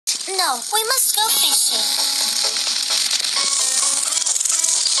No, we must go fishing.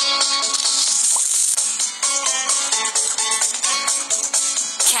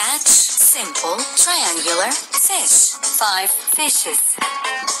 Catch simple triangular fish. 5 fishes.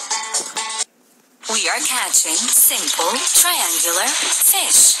 We are catching simple triangular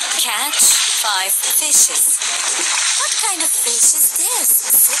fish. Catch 5 fishes. What kind of fish is this?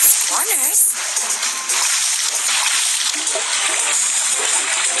 6 corners?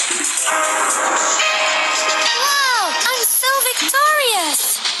 Wow! I'm so victorious!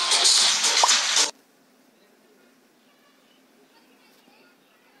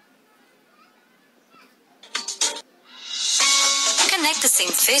 Connect the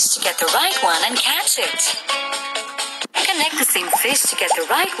same fish to get the right one and catch it. Connect the same fish to get the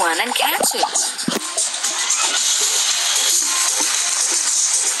right one and catch it.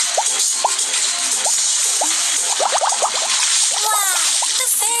 Wow! The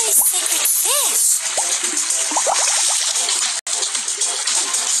very secret fish!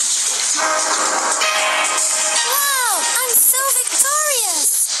 Wow! I'm so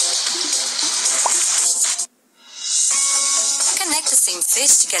victorious! Connect the same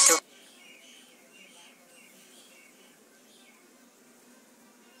fish to get the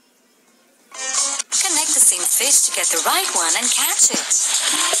Connect the same fish to get the right one and catch it.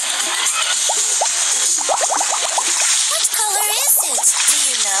 What color is it? Do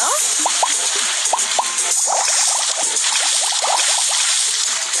you know?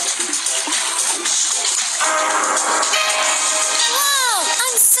 Wow!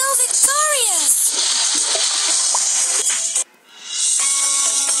 I'm so victorious!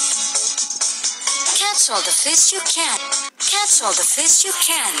 Catch all the fish you can. Catch all the fish you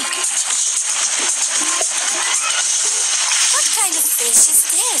can. What kind of fish is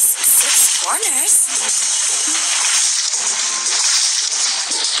this? 6 corners?